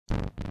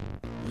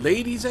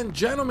Ladies and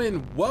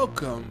gentlemen,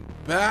 welcome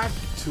back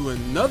to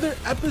another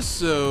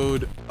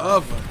episode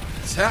of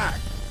Attack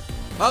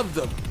of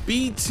the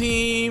B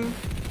Team.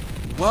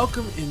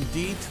 Welcome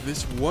indeed to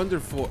this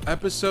wonderful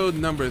episode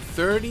number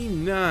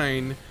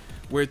 39,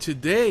 where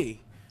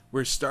today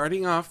we're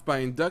starting off by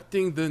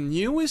inducting the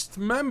newest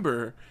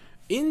member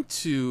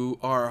into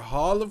our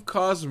Hall of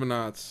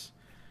Cosmonauts.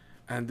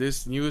 And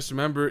this newest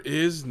member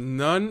is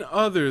none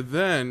other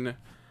than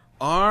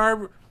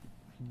our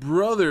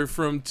brother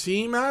from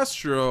Team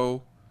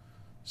Astro,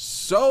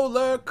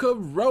 Solar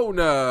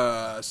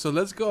Corona. So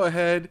let's go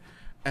ahead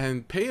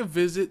and pay a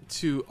visit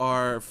to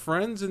our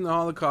friends in the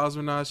Hall of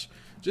Cosmonauts.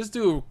 Just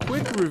do a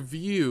quick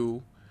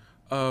review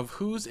of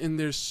who's in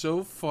there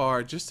so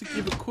far, just to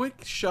give a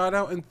quick shout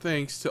out and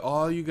thanks to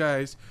all you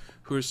guys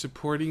who are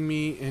supporting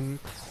me in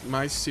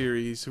my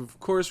series. Of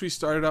course, we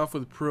started off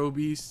with Pro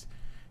Beast.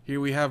 Here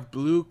we have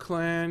Blue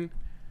Clan,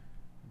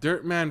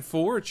 Dirtman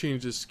 4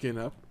 changed his skin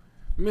up,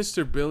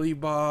 Mr. Billy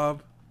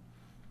Bob,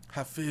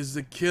 Hafiz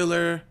the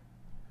Killer,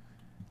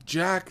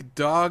 Jack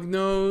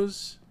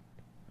Dognose.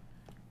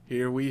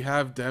 Here we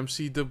have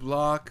Dempsey the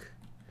Block,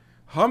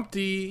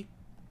 Humpty,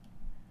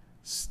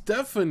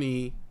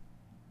 Stephanie,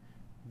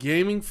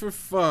 Gaming for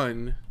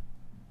Fun,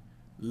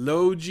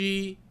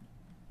 Logi,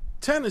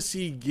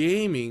 Tennessee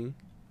Gaming,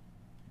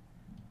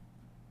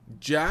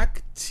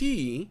 Jack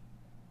T,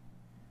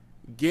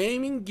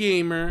 Gaming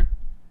Gamer,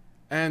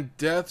 and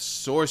Death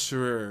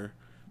Sorcerer.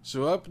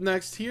 So up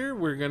next here,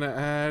 we're going to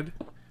add,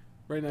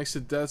 right next to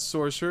Death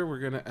Sorcerer, we're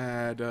going to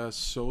add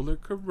Solar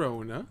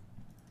Corona.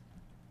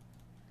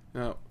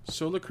 Now,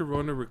 Solar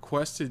Corona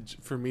requested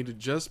for me to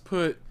just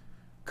put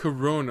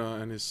Corona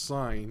on his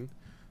sign,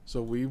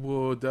 so we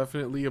will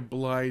definitely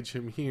oblige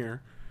him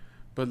here.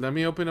 But let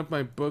me open up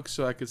my book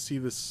so I could see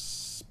the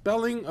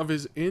spelling of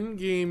his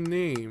in-game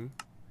name.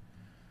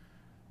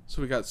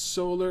 So we got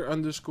Solar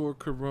 _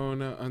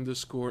 Corona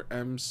 _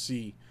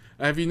 MC.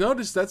 And if you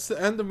notice, that's the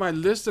end of my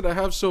list that I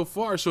have so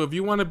far. So if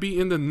you want to be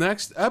in the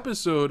next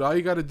episode, all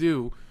you got to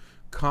do,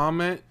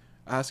 comment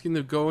asking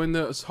to go in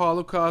the Hall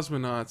of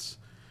Cosmonauts,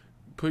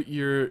 put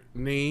your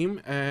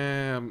name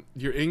and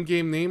your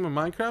in-game name in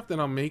Minecraft, and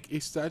I'll make a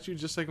statue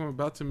just like I'm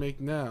about to make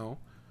now.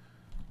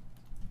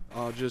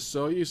 I'll just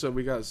show you. So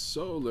we got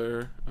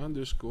Solar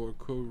 _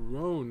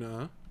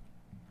 Corona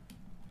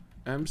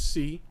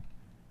MC.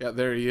 Yeah,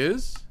 there he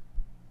is.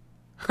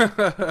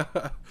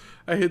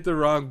 I hit the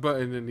wrong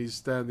button and he's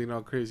standing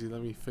all crazy.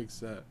 Let me fix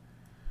that.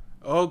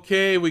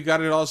 Okay, we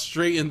got it all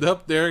straightened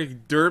up there. He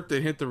derped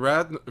and hit the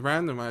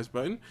randomize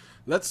button.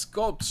 Let's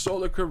sculpt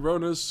Solar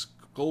Corona's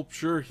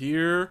sculpture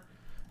here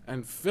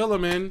and fill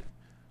him in.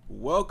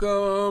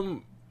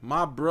 Welcome,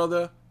 my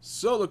brother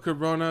Solar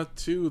Corona,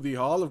 to the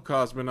Hall of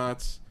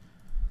Cosmonauts.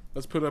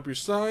 Let's put up your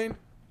sign.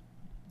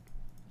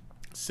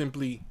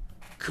 Simply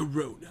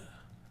Corona.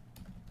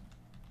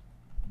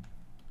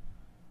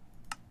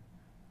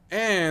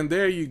 And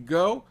there you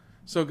go.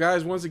 So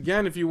guys, once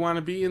again, if you want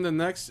to be in the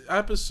next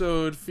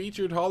episode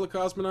featured Hall of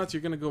Cosmonauts,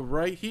 you're going to go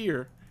right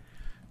here,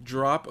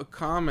 drop a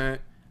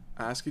comment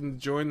asking to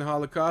join the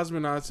Hall of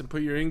Cosmonauts, and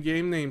put your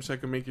in-game name so I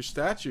can make your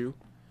statue,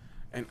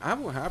 and I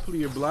will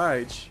happily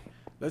oblige.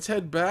 Let's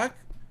head back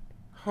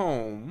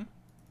home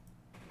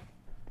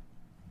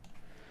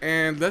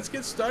and let's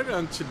get started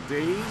on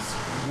today's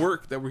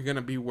work that we're going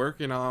to be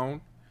working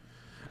on,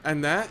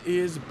 and that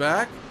is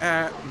back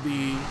at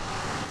the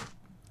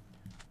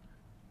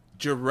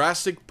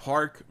Jurassic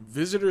Park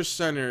Visitor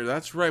Center.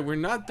 That's right, we're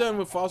not done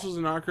with fossils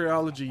and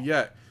archaeology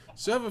yet.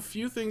 So I have a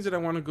few things that I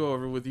want to go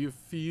over with you. A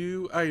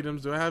few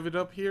items. Do I have it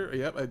up here?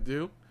 Yep, I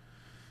do.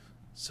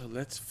 So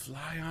let's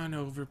fly on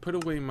over. Put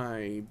away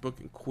my book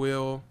and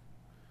quill.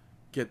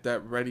 Get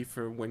that ready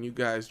for when you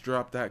guys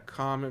drop that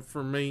comment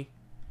for me.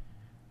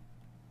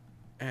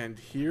 And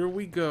here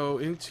we go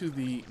into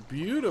the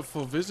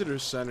beautiful Visitor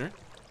Center.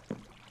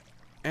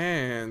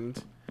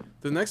 And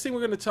the next thing we're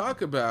going to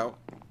talk about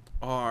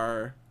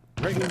are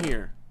right in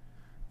here,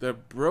 the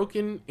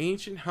broken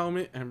ancient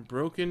helmet and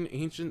broken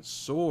ancient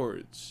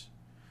swords.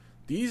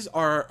 These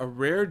are a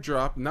rare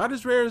drop, not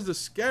as rare as the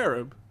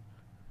scarab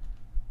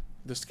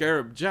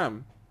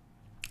gem,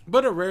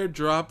 but a rare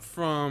drop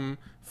from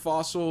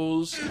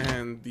fossils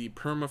and the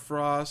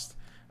permafrost,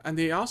 and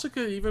they also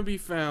could even be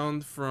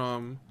found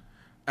from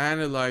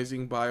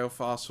analyzing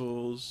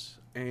biofossils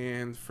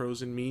and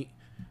frozen meat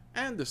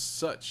and the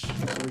such.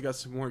 So we got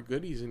some more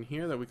goodies in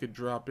here that we could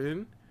drop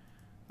in.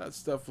 That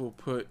stuff we'll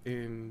put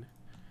in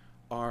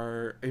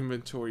our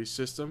inventory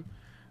system.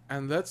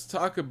 And let's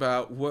talk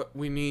about what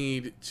we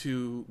need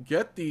to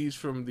get these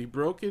from the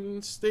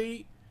broken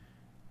state,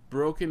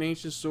 broken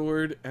ancient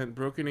sword, and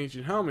broken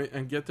ancient helmet,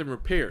 and get them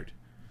repaired.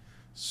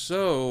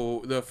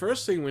 So the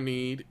first thing we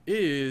need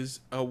is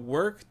a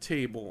work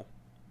table.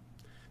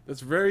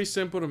 That's very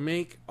simple to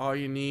make. All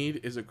you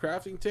need is a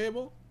crafting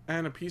table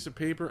and a piece of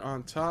paper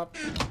on top.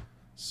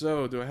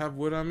 So do I have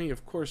wood on me?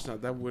 Of course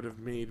not. That would have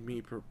made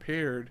me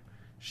prepared.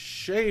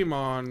 Shame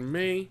on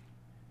me.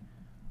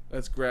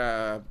 Let's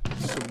grab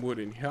some wood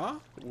in here.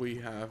 We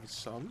have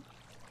some.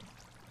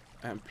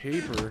 And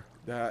paper.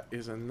 that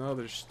is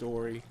another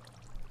story.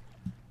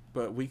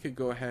 But we could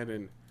go ahead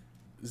and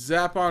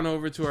zap on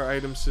over to our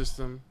item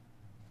system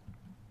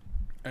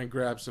and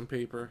grab some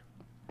paper.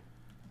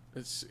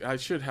 I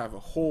should have a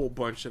whole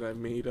bunch that I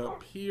made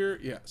up here.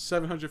 Yeah,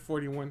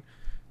 741.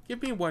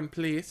 Give me one,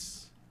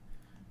 please.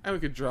 And we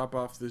could drop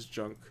off this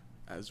junk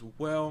as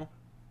well.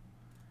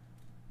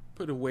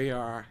 Put away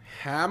our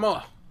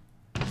hammer.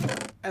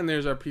 And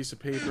there's our piece of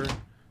paper.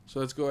 So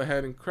let's go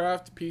ahead and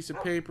craft a piece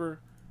of paper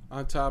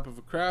on top of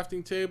a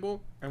crafting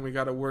table. And we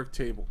got a work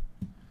table.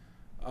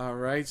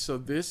 Alright, so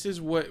this is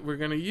what we're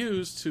going to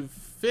use to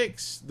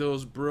fix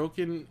those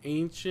broken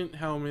ancient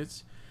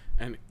helmets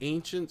and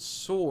ancient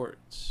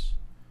swords.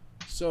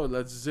 So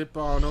let's zip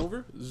on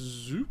over.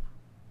 Zoop.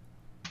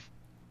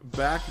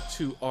 Back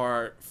to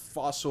our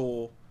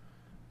fossil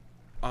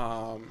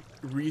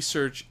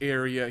research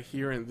area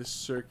here in this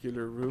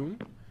circular room.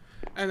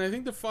 And I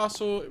think the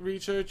fossil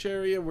research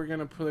area we're going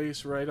to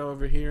place right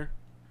over here.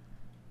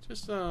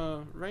 Just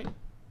right.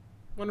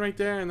 One right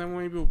there, and then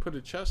maybe we'll put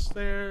a chest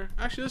there.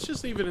 Actually, let's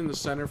just leave it in the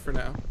center for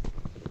now.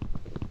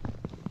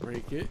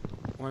 Break it.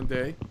 One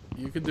day.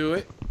 You can do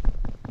it.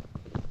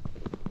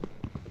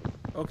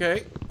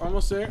 Okay,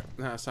 almost there.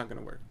 Nah, it's not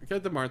gonna work.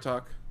 Get the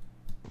Martok.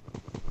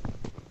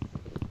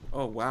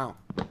 Oh, wow.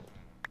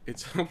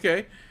 It's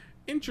okay.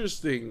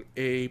 Interesting.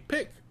 A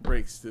pick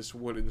breaks this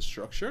wooden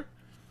structure.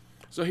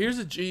 So here's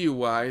a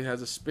GUI. It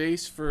has a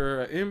space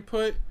for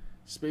input,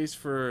 space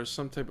for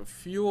some type of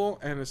fuel,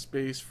 and a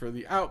space for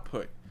the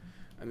output.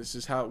 And this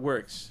is how it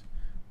works.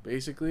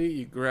 Basically,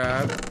 you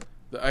grab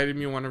the item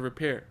you want to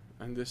repair.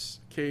 In this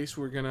case,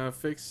 we're going to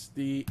fix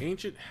the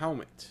ancient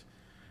helmet.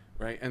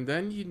 Right? And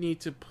then you need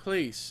to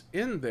place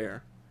in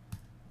there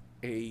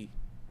a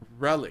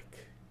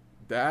relic.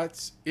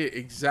 That's it.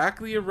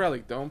 Exactly a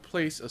relic. Don't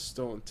place a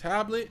stone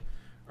tablet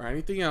or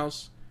anything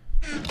else.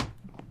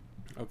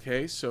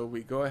 Okay, so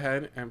we go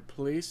ahead and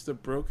place the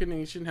broken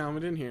ancient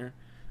helmet in here.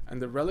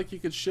 And the relic, you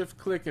could shift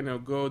click and it'll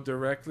go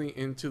directly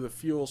into the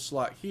fuel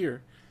slot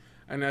here.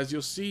 And as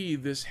you'll see,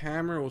 this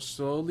hammer will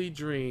slowly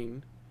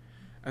drain.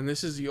 And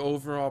this is the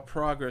overall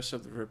progress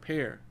of the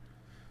repair.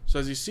 So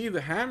as you see,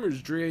 the hammer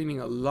is draining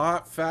a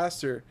lot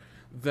faster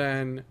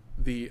than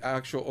the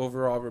actual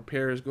overall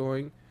repair is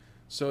going.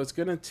 So it's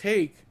going to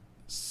take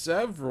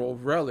several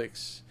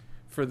relics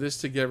for this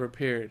to get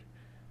repaired.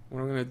 What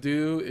I'm going to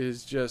do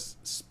is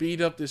just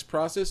speed up this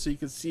process so you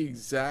can see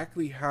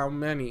exactly how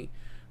many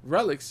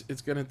relics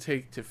it's going to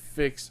take to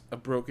fix a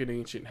broken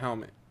ancient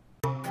helmet.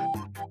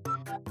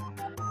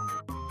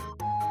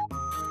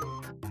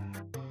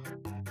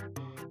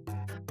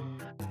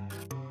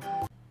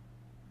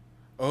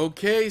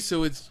 Okay,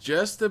 so it's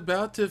just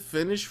about to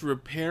finish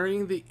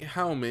repairing the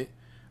helmet,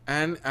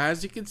 and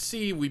as you can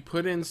see, we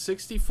put in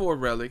 64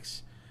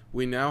 relics.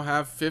 We now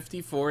have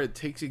 54. It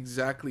takes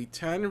exactly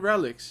 10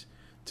 relics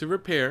to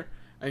repair,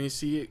 and you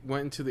see it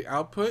went into the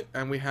output,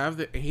 and we have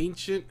the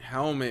ancient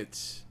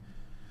helmet.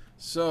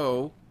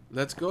 So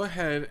let's go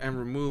ahead and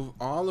remove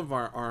all of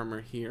our armor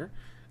here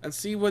and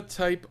see what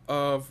type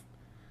of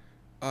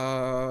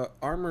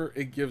armor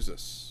it gives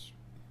us.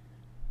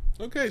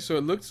 Okay, so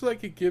it looks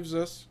like it gives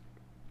us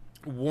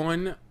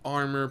 1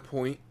 armor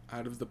point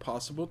out of the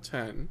possible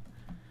 10.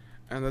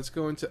 And let's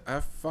go into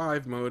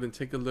F5 mode and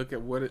take a look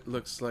at what it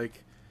looks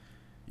like.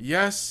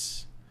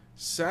 Yes,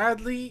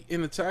 sadly,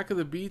 in Attack of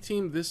the B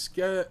Team, this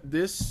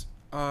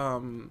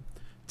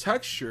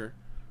texture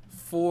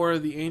for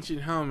the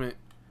ancient helmet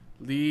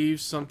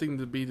leaves something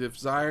to be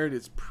desired.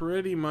 It's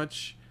pretty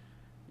much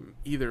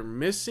either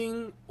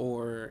missing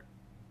or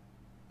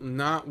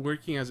not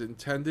working as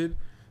intended.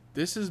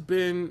 This has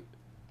been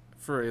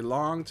for a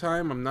long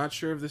time. I'm not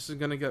sure if this is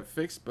going to get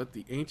fixed, but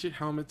the ancient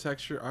helmet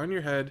texture on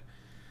your head,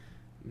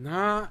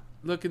 not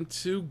looking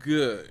too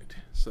good.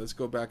 So let's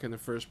go back into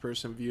first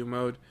person view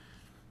mode.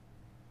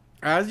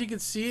 As you can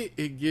see,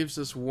 it gives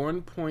us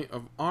 1 point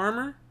of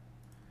armor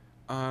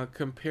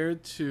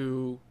compared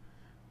to,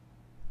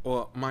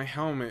 well, my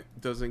helmet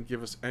doesn't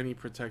give us any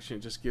protection,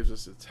 it just gives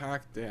us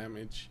attack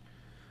damage.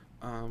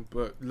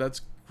 But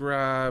let's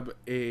grab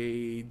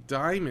a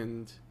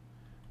diamond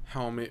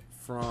helmet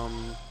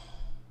from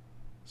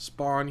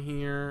Spawn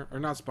here, or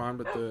not Spawn,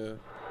 but the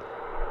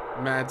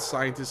mad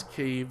scientist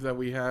cave that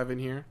we have in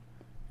here.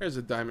 Here's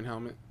a diamond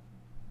helmet.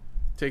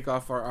 Take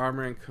off our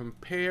armor and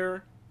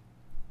compare.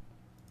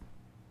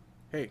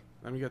 Hey,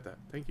 let me get that.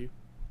 Thank you.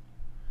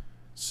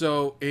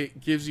 So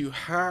it gives you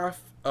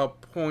half a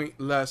point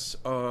less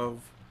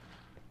of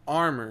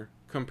armor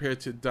compared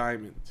to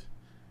diamond.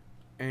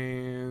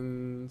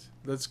 And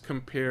let's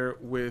compare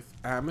with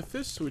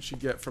amethyst, which you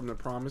get from the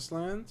Promised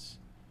Lands.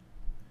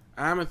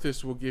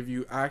 Amethyst will give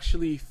you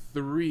actually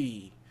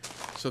 3.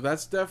 So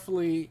that's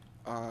definitely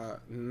a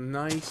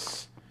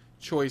nice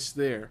choice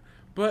there.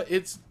 But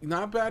it's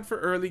not bad for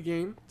early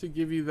game to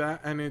give you that.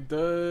 And it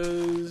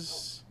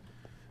does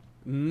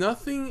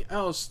nothing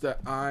else that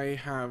I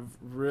have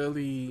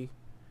really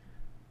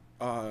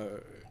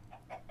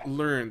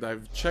learned.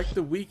 I've checked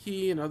the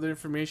wiki and other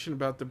information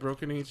about the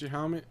broken ancient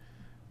helmet.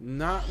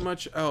 Not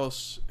much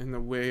else in the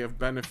way of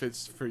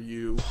benefits for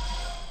you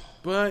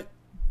but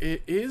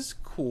it is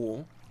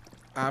cool,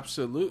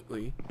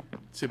 absolutely,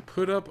 to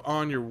put up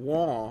on your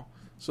wall.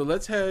 So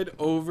let's head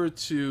over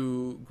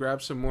to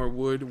grab some more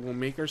wood. We'll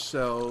make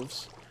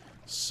ourselves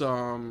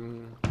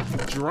some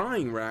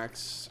drying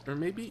racks, or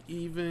maybe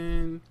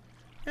even,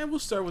 and we'll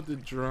start with the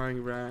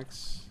drying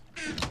racks,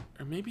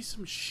 or maybe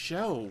some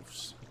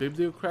shelves,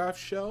 bibliocraft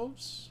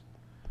shelves.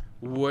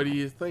 What do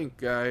you think,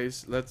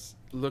 guys? Let's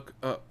look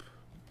up.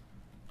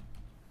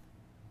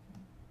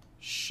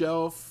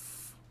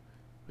 Shelf.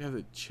 We have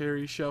the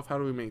cherry shelf. How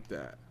do we make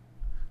that?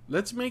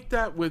 Let's make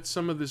that with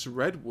some of this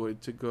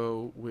redwood to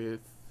go with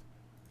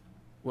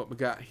what we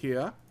got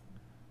here.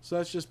 So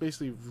that's just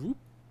basically whoop,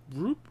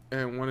 whoop,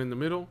 and one in the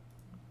middle.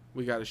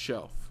 We got a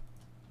shelf.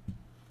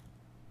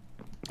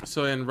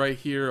 So and right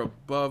here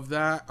above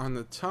that on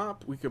the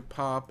top, we could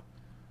pop,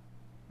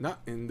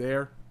 not in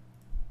there,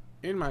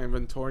 in my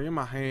inventory, in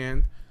my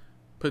hand,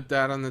 put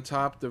that on the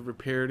top, the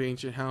repaired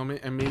ancient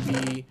helmet, and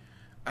maybe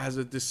as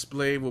a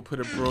display, we'll put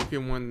a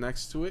broken one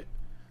next to it.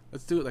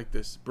 Let's do it like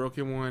this.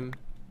 Broken one,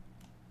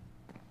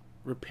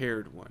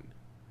 repaired one.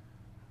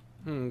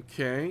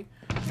 Okay.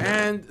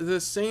 And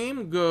the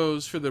same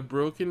goes for the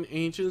broken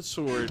ancient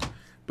sword.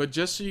 But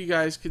just so you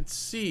guys could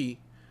see,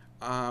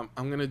 I'm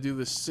going to do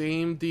the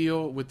same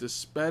deal with the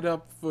sped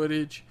up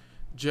footage.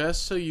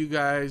 Just so you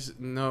guys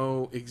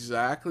know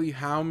exactly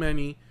how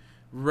many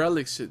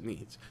relics it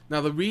needs. Now,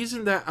 the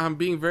reason that I'm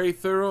being very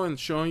thorough and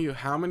showing you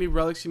how many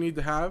relics you need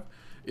to have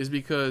is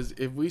because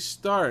if we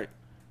start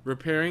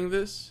repairing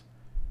this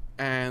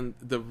and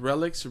the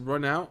relics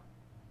run out,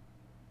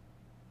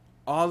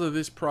 all of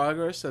this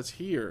progress that's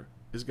here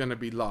is going to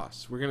be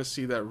lost. We're going to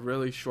see that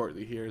really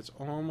shortly here. It's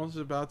almost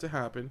about to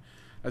happen.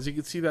 As you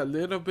can see, that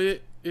little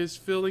bit is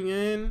filling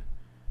in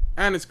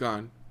and it's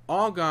gone.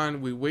 All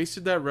gone. We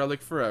wasted that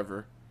relic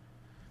forever.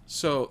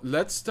 So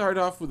let's start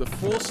off with a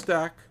full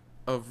stack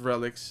of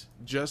relics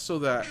just so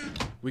that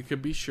we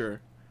could be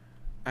sure.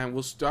 And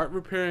we'll start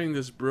repairing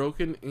this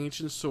broken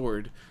ancient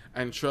sword.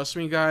 And trust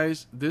me,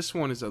 guys, this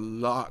one is a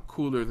lot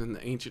cooler than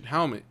the ancient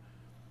helmet.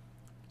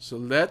 So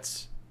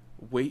let's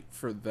wait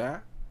for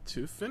that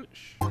to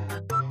finish.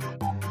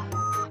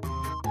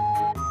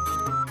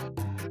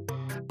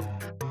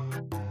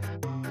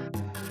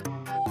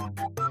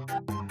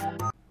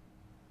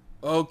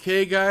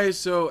 Okay, guys,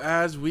 so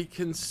as we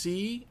can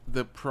see,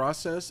 the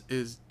process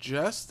is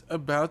just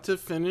about to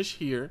finish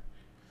here.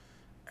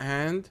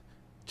 And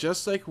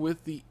just like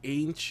with the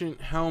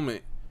ancient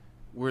helmet,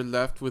 we're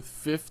left with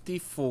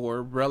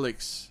 54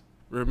 relics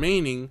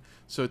remaining.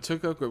 So it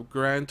took a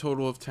grand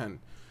total of 10.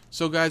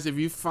 So guys, if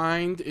you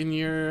find in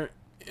your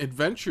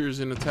adventures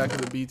in Attack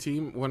of the B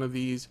Team one of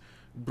these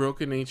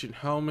broken ancient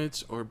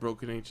helmets or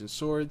broken ancient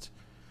swords,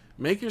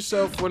 make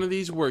yourself one of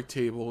these work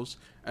tables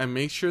and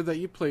make sure that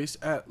you place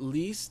at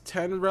least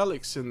 10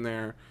 relics in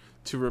there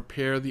to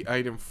repair the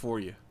item for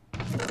you.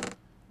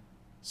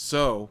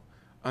 So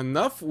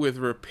enough with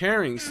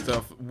repairing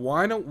stuff.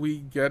 Why don't we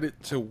get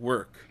it to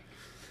work?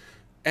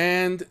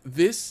 And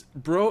this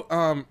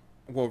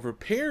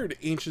repaired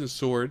ancient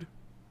sword,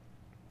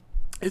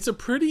 it's a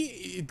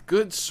pretty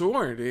good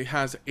sword. It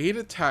has 8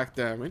 attack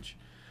damage.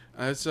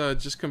 Let's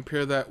just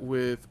compare that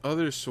with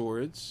other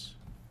swords.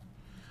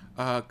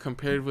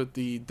 Compared with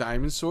the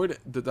diamond sword,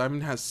 the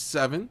diamond has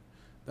 7.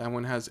 That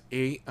one has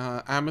 8.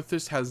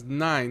 Amethyst has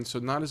 9, so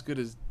not as good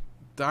as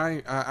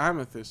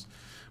amethyst.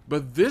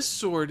 But this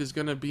sword is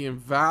going to be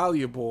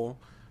invaluable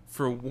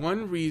for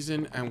one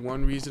reason and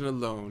one reason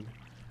alone.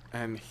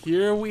 And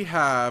here we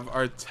have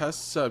our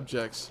test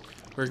subjects.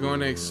 We're going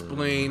to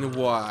explain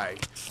why.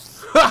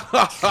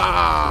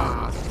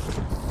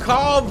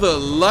 Call the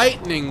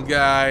lightning,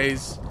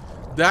 guys.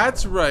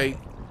 That's right.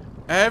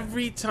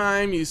 Every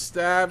time you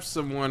stab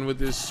someone with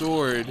this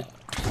sword,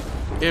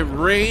 it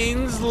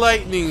rains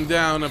lightning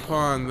down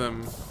upon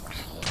them.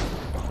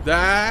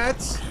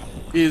 That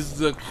is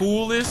the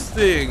coolest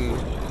thing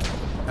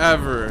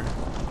ever.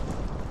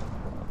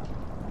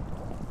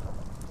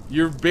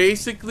 You're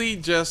basically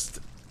just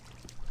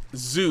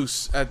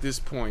Zeus at this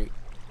point.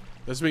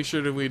 Let's make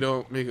sure that we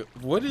don't make it.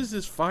 What is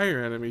this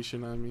fire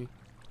animation on me?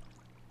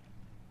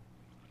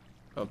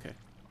 Okay.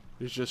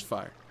 There's just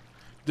fire.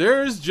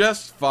 There's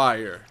just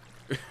fire.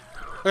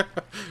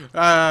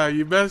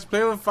 You best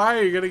play with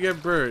fire, you're gonna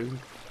get burned.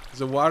 Does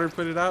the water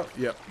put it out?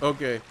 Yep.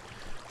 Okay.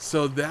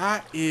 So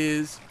that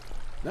is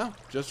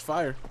just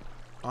fire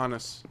on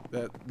us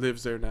that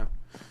lives there now.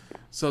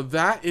 So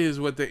that is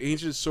what the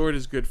ancient sword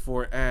is good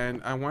for,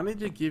 and I wanted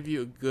to give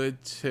you a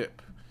good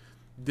tip.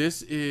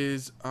 This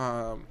is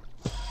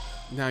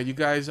now you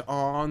guys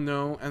all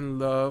know and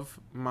love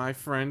my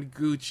friend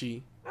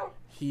Gucci.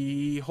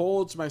 He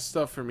holds my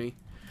stuff for me.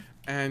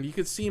 And you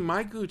can see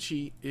my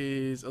Gucci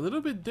is a little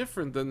bit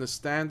different than the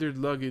standard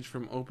luggage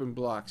from Open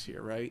Blocks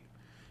here, right?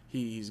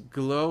 He's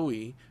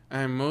glowy,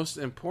 and most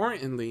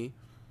importantly,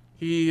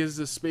 he is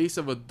the space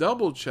of a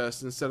double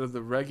chest instead of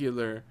the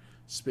regular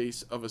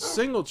space of a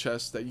single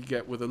chest that you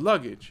get with a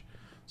luggage.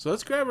 So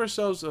let's grab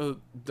ourselves a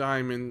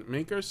diamond,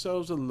 make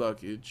ourselves a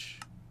luggage.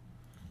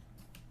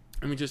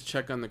 Let me just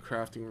check on the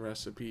crafting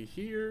recipe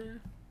here.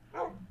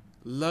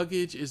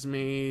 Luggage is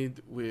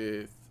made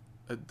with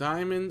a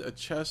diamond, a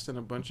chest, and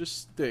a bunch of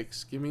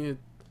sticks. Give me a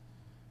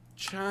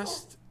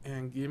chest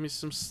and give me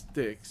some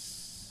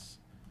sticks.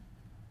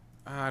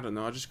 I don't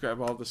know. I'll just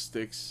grab all the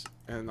sticks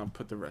and I'll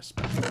put the rest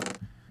back.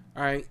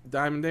 Alright,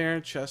 diamond there,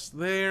 chest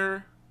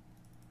there.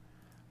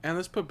 And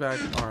let's put back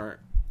our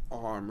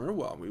armor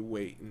while we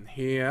wait in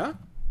here.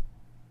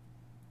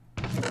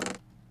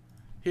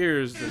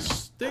 Here's the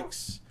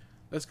sticks.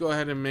 Let's go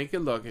ahead and make a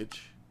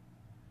luggage.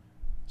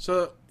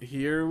 So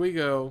here we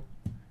go.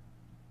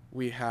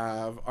 We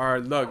have our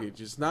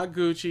luggage. It's not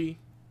Gucci,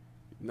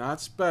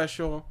 not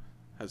special,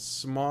 has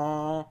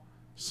small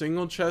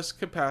single chest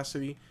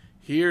capacity.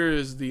 Here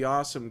is the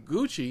awesome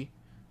Gucci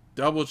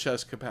double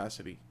chest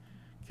capacity.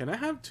 Can I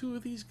have 2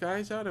 of these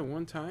guys out at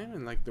one time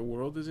and like the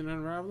world isn't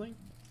unraveling?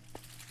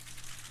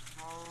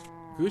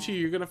 Gucci,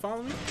 you're gonna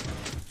follow me?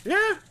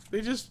 Yeah,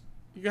 you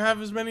can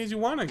have as many as you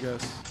want, I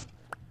guess.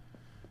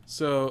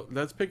 So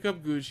let's pick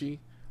up Gucci.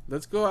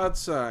 Let's go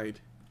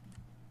outside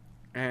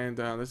and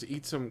let's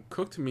eat some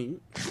cooked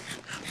meat.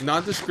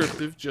 Not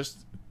descriptive,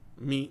 just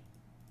meat.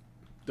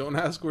 Don't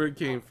ask where it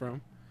came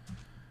from.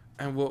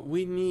 And what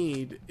we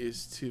need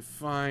is to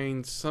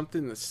find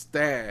something to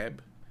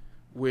stab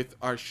with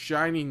our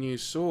shiny new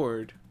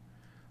sword.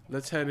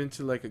 Let's head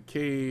into like a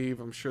cave.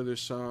 I'm sure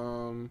there's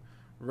some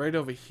right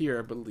over here,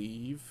 I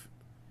believe,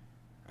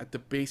 at the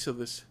base of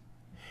this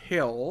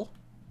hill.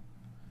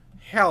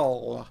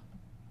 Hell.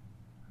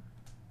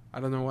 I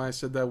don't know why I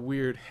said that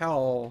weird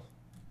hell.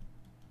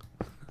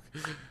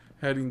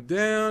 Heading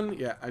down.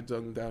 Yeah, I've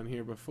done down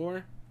here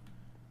before.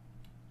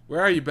 Where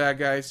are you, bad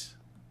guys?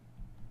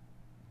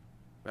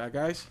 Bad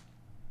guys?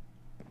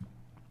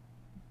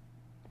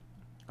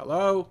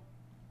 Hello?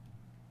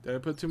 Did I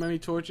put too many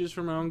torches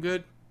for my own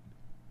good?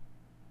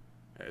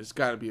 There's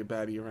got to be a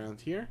baddie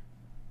around here.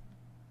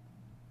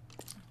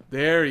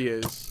 There he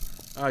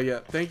is. Oh, yeah.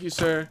 Thank you,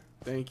 sir.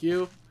 Thank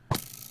you.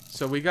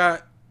 So we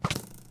got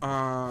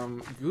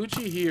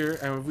Gucci here,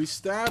 and if we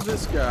stab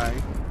this guy,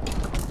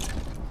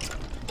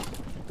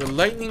 the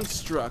lightning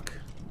struck.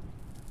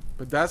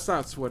 But that's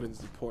not what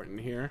is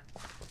important here.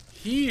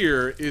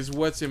 Here is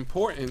what's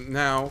important.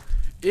 Now,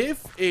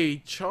 if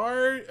a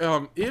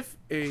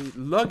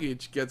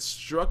luggage gets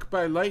struck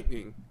by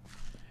lightning,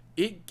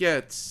 it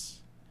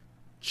gets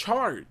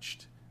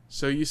charged.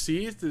 So you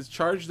see, it's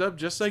charged up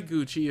just like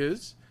Gucci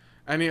is,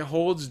 and it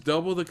holds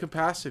double the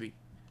capacity.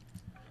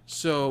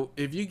 So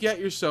if you get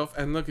yourself,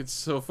 and look, it's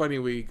so funny,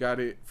 we got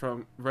it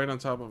from right on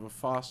top of a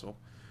fossil.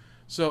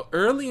 So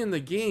early in the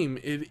game,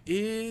 it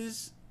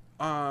is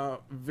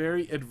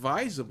very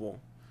advisable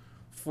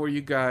for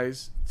you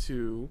guys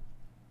to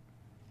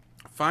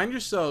find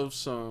yourselves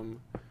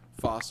some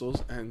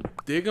fossils and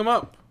dig them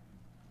up.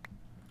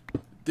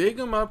 Dig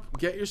them up,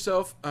 get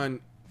yourself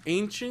an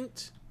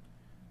ancient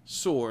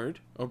sword,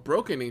 a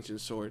broken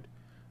ancient sword,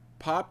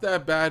 pop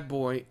that bad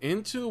boy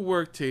into a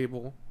work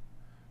table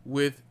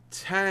with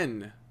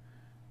 10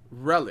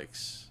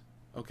 relics,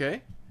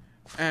 okay?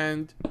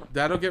 And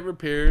that'll get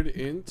repaired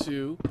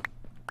into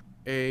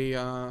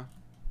a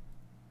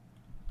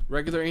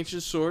regular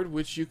ancient sword,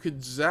 which you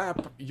could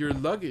zap your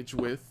luggage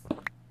with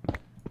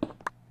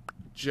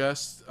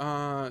just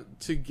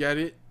to get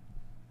it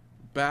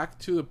back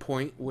to the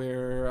point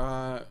where,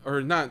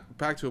 or not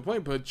back to a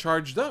point, but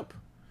charged up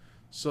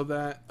so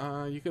that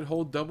you could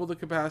hold double the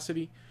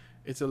capacity.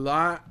 It's a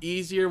lot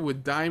easier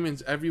with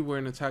diamonds everywhere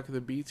in Attack of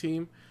the B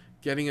Team.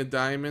 Getting a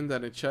diamond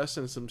and a chest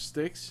and some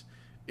sticks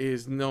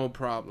is no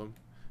problem.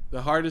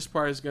 The hardest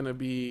part is going to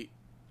be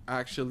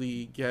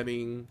actually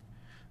getting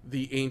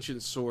the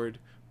ancient sword,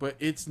 but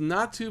it's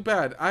not too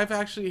bad. I've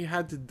actually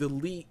had to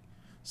delete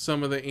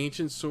some of the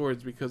ancient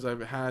swords because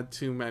I've had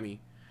too many.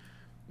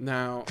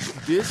 Now,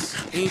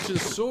 this ancient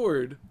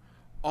sword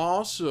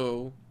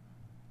also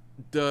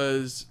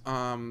does,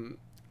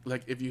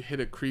 like if you hit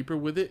a creeper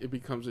with it, it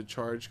becomes a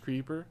charged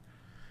creeper.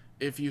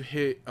 If you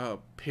hit a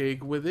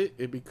pig with it,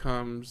 it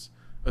becomes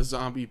a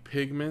zombie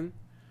pigman.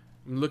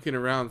 I'm looking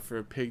around for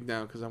a pig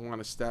now because I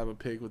want to stab a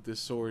pig with this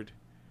sword.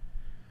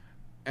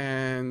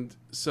 And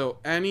so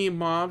any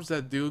mobs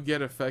that do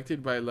get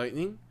affected by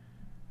lightning,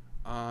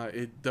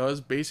 it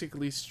does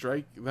basically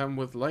strike them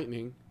with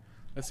lightning.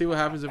 Let's see what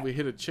happens if we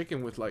hit a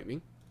chicken with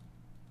lightning.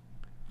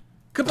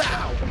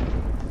 Kabow!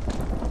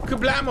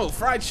 Kablamo!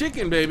 Fried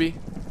chicken, baby!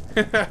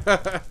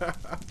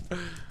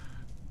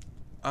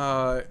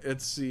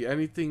 Let's see,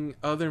 anything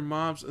other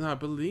mobs? No, I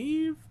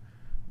believe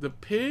the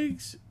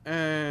pigs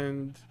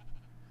and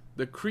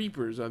the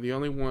creepers are the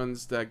only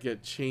ones that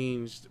get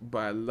changed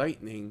by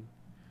lightning.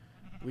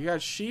 We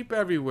got sheep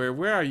everywhere.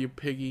 Where are you,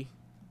 piggy?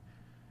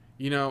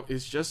 You know,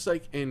 it's just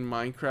like in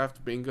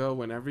Minecraft bingo.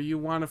 Whenever you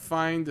want to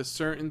find a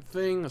certain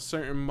thing, a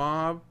certain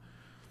mob,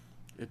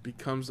 it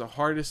becomes the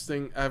hardest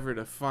thing ever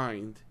to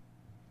find.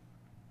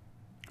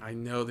 I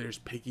know there's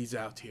piggies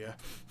out here.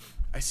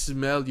 I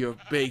smell your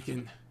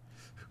bacon.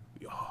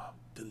 Oh,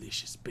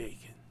 delicious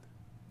bacon.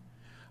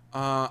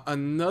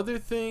 Another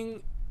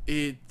thing,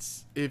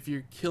 it's if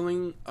you're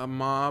killing a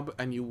mob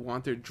and you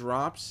want their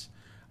drops,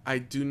 I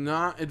do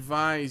not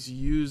advise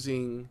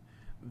using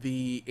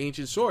the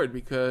ancient sword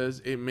because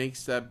it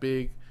makes that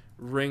big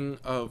ring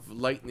of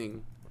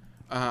lightning.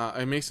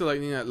 It makes the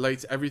lightning that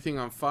lights everything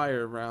on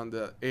fire around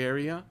the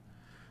area.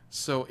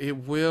 So it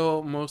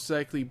will most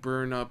likely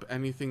burn up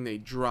anything they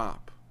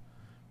drop.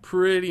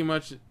 Pretty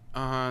much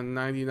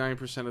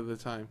 99% of the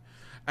time.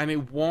 And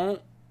it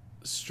won't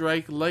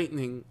strike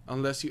lightning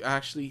unless you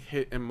actually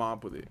hit a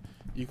mob with it.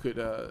 You could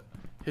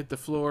hit the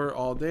floor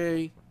all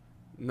day.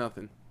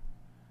 Nothing.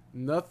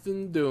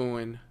 Nothing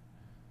doing.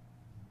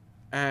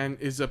 And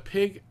is a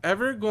pig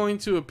ever going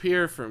to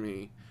appear for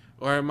me?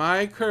 Or am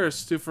I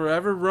cursed to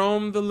forever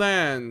roam the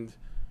land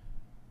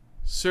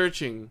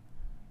searching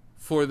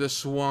for the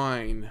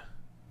swine?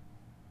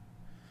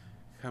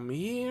 Come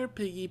here,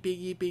 piggy,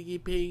 piggy, piggy,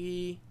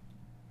 piggy.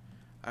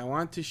 I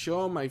want to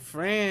show my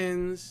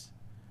friends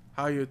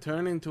how you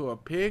turn into a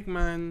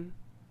pigman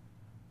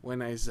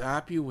when I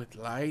zap you with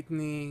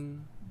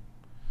lightning.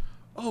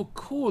 Oh,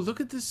 cool. Look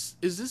at this.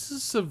 Is this a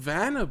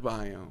savanna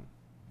biome?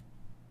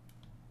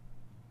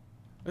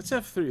 Let's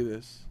F3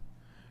 this.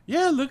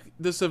 Yeah, look.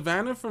 The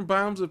savanna from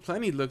Biomes of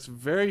Plenty looks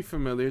very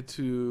familiar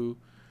to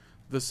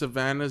the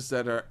savannas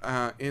that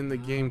are in the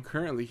game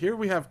currently. Here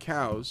we have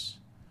cows.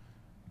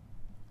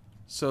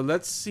 So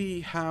let's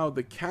see how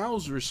the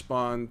cows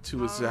respond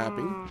to a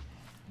zapping.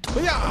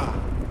 Booyah!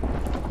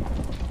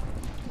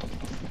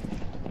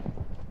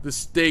 The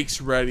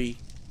steak's ready.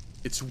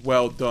 It's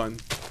well done.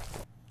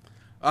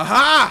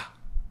 Aha!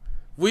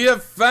 We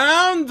have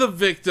found the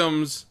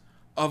victims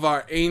of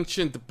our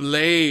ancient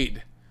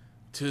blade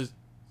to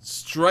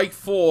strike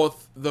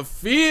forth the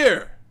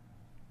fear.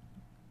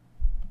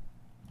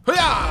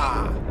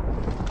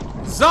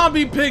 Hooyah!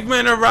 Zombie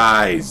pigmen,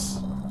 arise!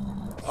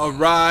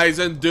 Arise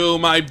and do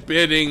my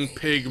bidding,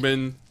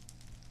 pigman.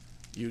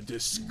 You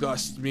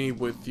disgust me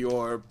with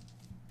your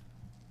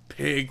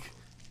pig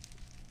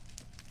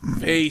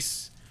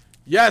face.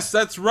 Yes,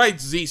 that's right,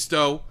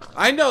 Zisto.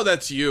 I know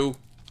that's you.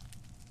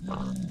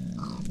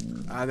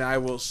 And I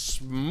will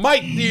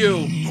smite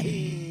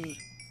you.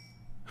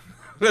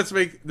 Let's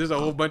make... There's a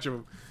whole bunch of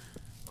them.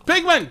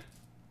 Pigman!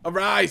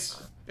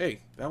 Arise!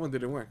 Hey, that one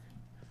didn't work.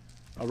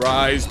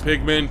 Arise,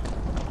 pigman.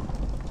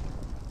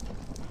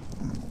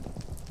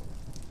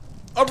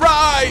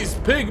 Arise,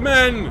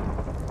 pigman!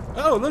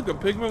 Oh, look, a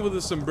pigman with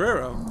a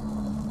sombrero.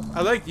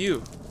 I like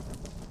you.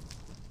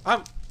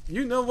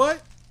 You know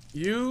what?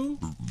 You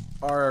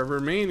are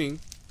remaining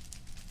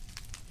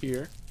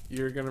here.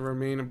 You're gonna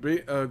remain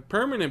a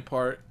permanent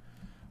part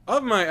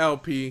of my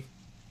LP.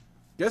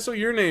 Guess what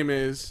your name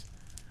is?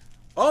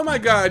 Oh my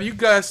god, you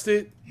guessed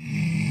it.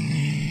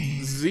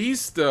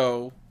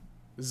 Zisto.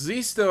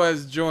 Zisto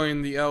has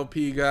joined the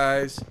LP,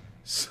 guys.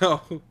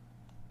 So...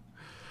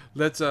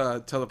 let's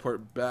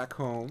teleport back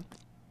home.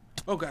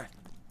 Oh god.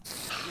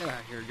 Get out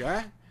of here,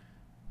 guy.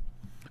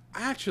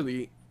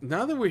 Actually,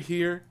 now that we're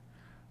here,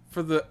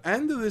 for the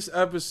end of this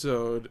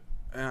episode,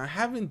 and I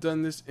haven't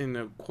done this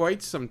in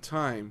quite some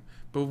time,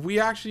 but we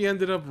actually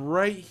ended up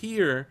right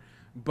here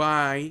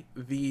by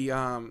the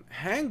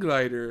hang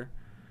glider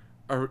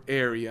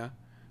area.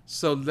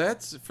 So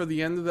let's, for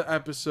the end of the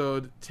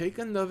episode, take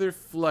another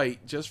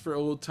flight just for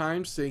old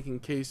time's sake in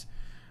case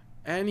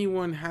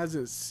anyone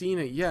hasn't seen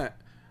it yet.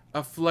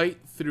 A flight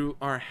through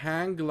our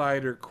hang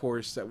glider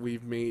course that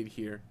we've made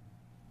here.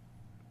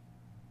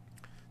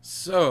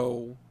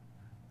 So,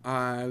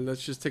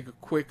 let's just take a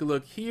quick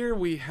look here.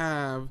 We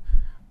have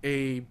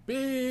a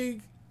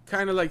big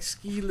kind of like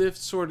ski lift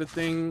sort of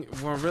thing.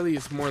 Well, really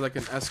it's more like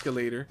an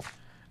escalator.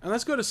 And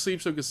let's go to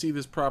sleep so we can see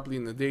this properly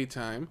in the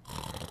daytime.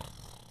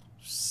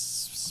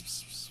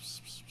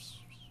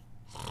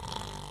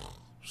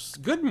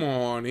 Good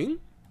morning.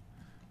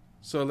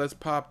 So let's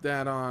pop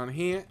that on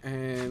here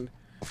and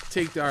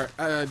take our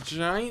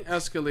giant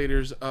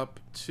escalators up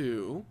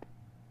to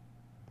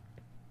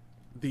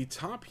the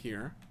top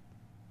here.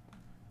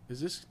 Is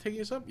this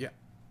taking us up? Yeah.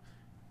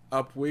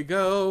 Up we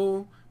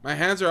go. My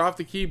hands are off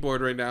the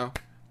keyboard right now.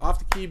 Off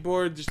the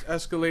keyboard, just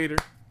escalator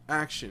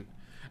action.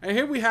 And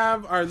here we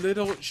have our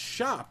little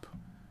shop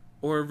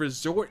or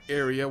resort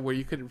area where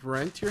you could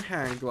rent your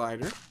hang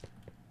glider.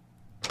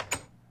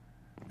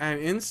 And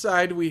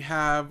inside we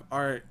have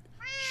our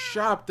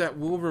shop that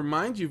will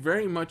remind you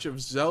very much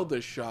of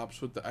Zelda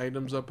shops with the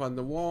items up on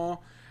the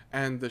wall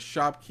and the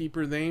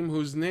shopkeeper name,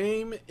 whose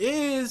name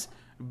is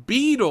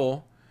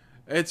Beetle.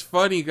 It's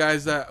funny,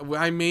 guys, that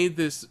I made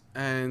this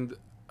and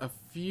a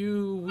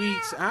few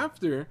weeks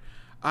after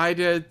I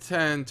did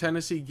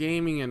Tennessee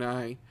Gaming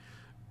and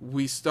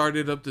we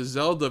started up the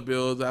Zelda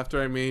build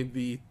after I made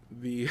the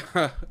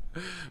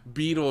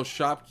Beetle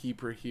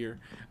shopkeeper here,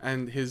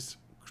 and his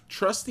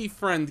trusty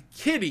friend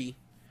Kitty,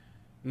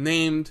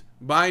 named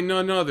by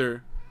none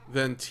other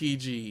than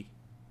TG.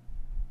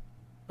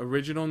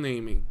 Original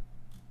naming,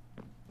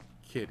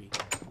 Kitty.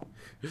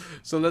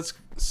 So let's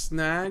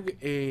snag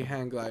a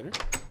hang glider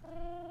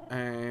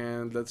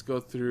and let's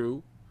go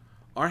through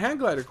our hang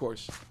glider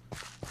course.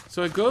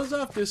 So it goes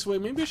off this way.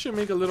 Maybe I should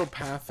make a little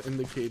path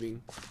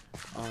indicating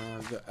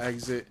the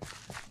exit,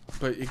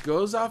 but it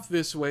goes off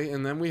this way,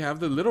 and then we have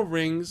the little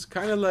rings,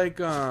 kind of like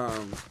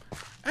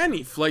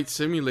Any flight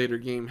simulator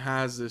game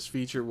has this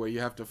feature where you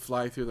have to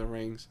fly through the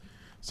rings.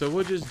 So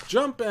we'll just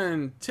jump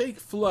and take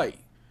flight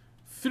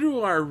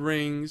through our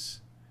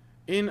rings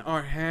in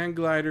our hang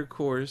glider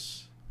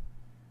course.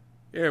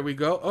 There we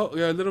go. Oh,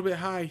 we're a little bit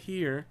high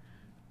here.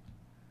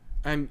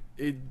 And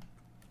it...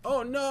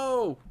 Oh,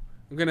 no!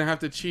 I'm going to have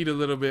to cheat a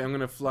little bit. I'm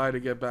going to fly to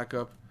get back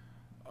up.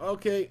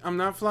 Okay, I'm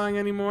not flying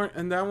anymore.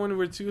 And that one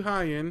we're too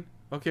high in.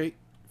 Okay,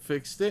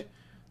 fixed it.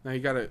 Now you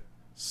got to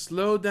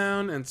slow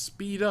down and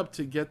speed up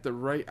to get the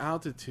right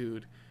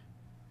altitude.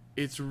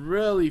 It's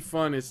really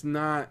fun. It's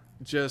not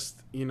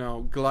just, you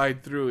know,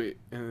 glide through it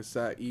and it's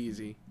that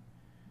easy.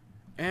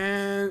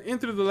 And in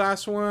through the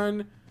last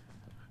one.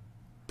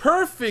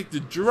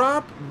 Perfect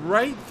drop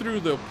right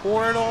through the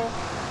portal,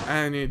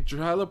 and it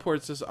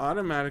teleports us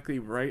automatically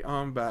right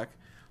on back.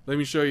 Let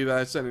me show you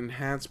that. It's an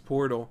enhanced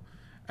portal,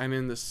 and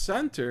in the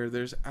center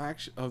there's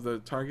action of the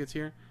targets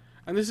here,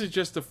 and this is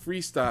just a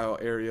freestyle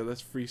area.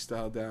 Let's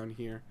freestyle down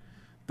here.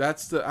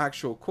 That's the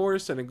actual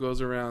course, and it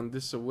goes around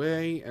this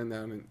way, and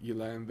then you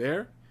land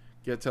there,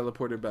 get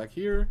teleported back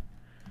here,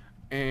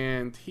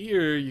 and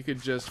here you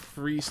could just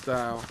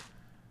freestyle,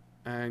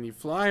 and you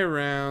fly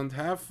around,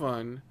 have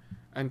fun,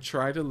 and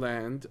try to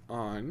land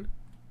on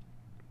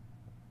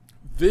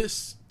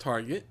this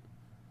target.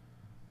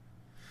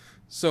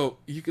 So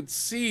you could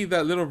see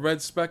that little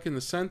red speck in the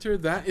center.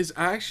 That is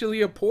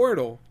actually a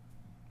portal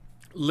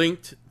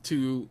linked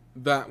to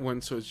that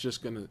one. So it's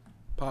just going to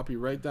pop you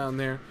right down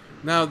there.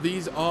 Now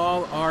these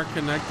all are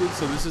connected.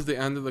 So this is the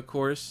end of the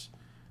course.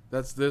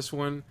 That's this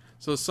one.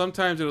 So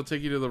sometimes it'll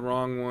take you to the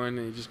wrong one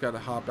and you just got to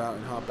hop out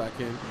and hop back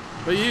in.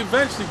 But you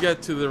eventually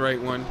get to the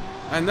right one.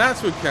 And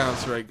that's what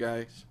counts, right,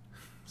 guys?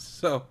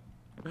 So,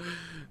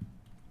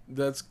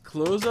 let's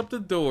close up the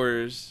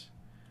doors.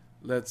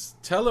 Let's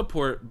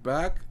teleport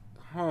back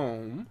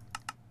home.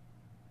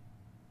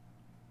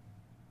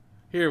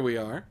 Here we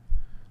are.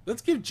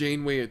 Let's give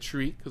Janeway a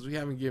treat, because we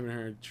haven't given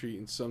her a treat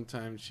in some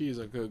time. She's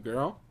a good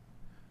girl.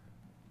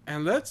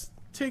 And let's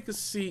take a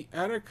seat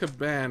at our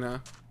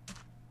cabana.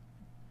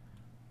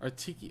 Our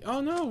tiki.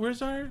 Oh no,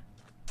 where's our...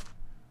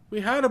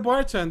 We had a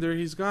bartender.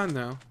 He's gone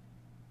now.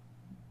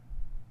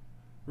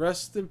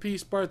 Rest in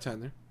peace,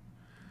 bartender.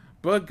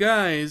 But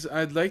guys,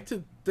 I'd like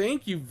to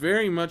thank you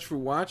very much for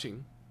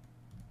watching.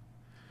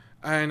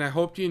 And I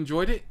hope you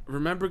enjoyed it.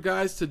 Remember,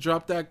 guys, to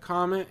drop that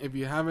comment if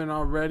you haven't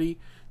already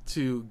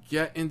to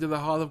get into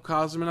the Hall of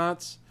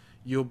Cosmonauts.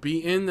 You'll be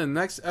in the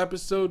next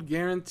episode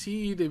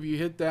guaranteed if you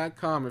hit that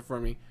comment for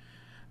me.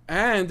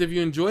 And if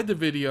you enjoyed the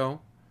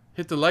video,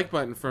 hit the like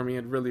button for me.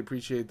 I'd really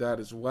appreciate that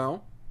as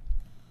well.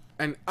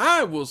 And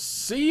I will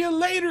see you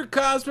later,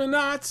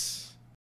 Cosmonauts!